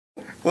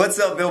What's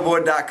up,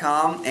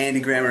 Billboard.com? Andy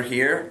Grammer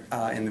here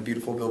in the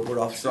beautiful Billboard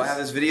office. So I have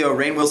this video.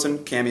 Rainn Wilson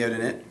cameoed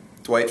in it.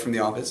 Dwight from The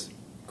Office.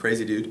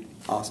 Crazy dude.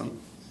 Awesome.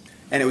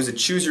 And it was a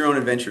choose your own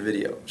adventure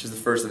video, which is the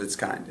first of its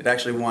kind. It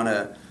actually won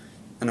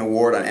an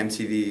award on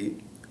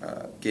MTV.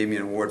 Gave me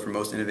an award for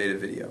most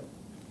innovative video.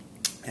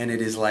 And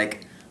it is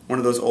like one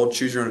of those old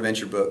choose your own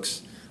adventure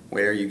books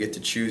where you get to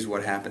choose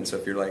what happens. So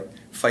if you're like,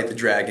 fight the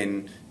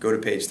dragon, go to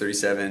page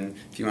 37.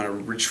 If you want to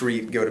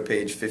retreat, go to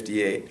page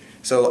 58.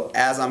 So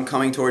as I'm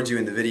coming towards you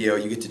in the video,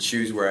 you get to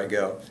choose where I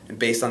go. And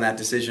based on that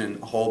decision,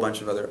 a whole bunch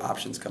of other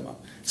options come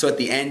up. So at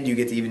the end, you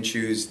get to even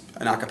choose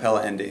an a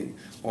cappella ending.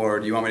 Or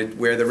do you want me to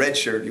wear the red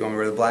shirt? Do you want me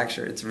to wear the black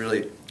shirt? It's a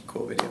really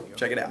cool video.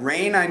 Check it out.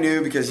 Rainn I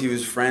knew because he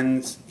was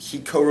friends. He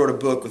co-wrote a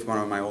book with one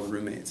of my old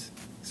roommates.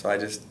 So I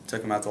just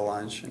took him out to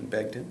lunch and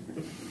begged him.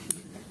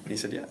 And he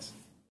said yes.